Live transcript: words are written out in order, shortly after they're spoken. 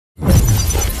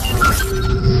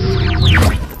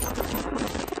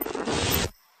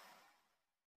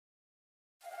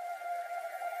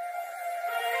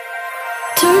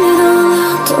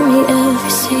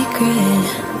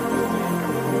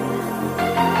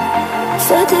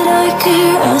said that I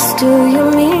care, ask do you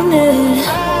mean it?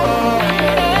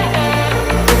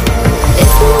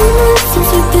 It's been months since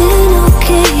we've been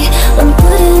okay. I'm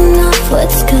putting off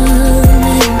what's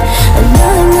coming.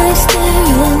 Another night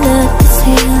staring at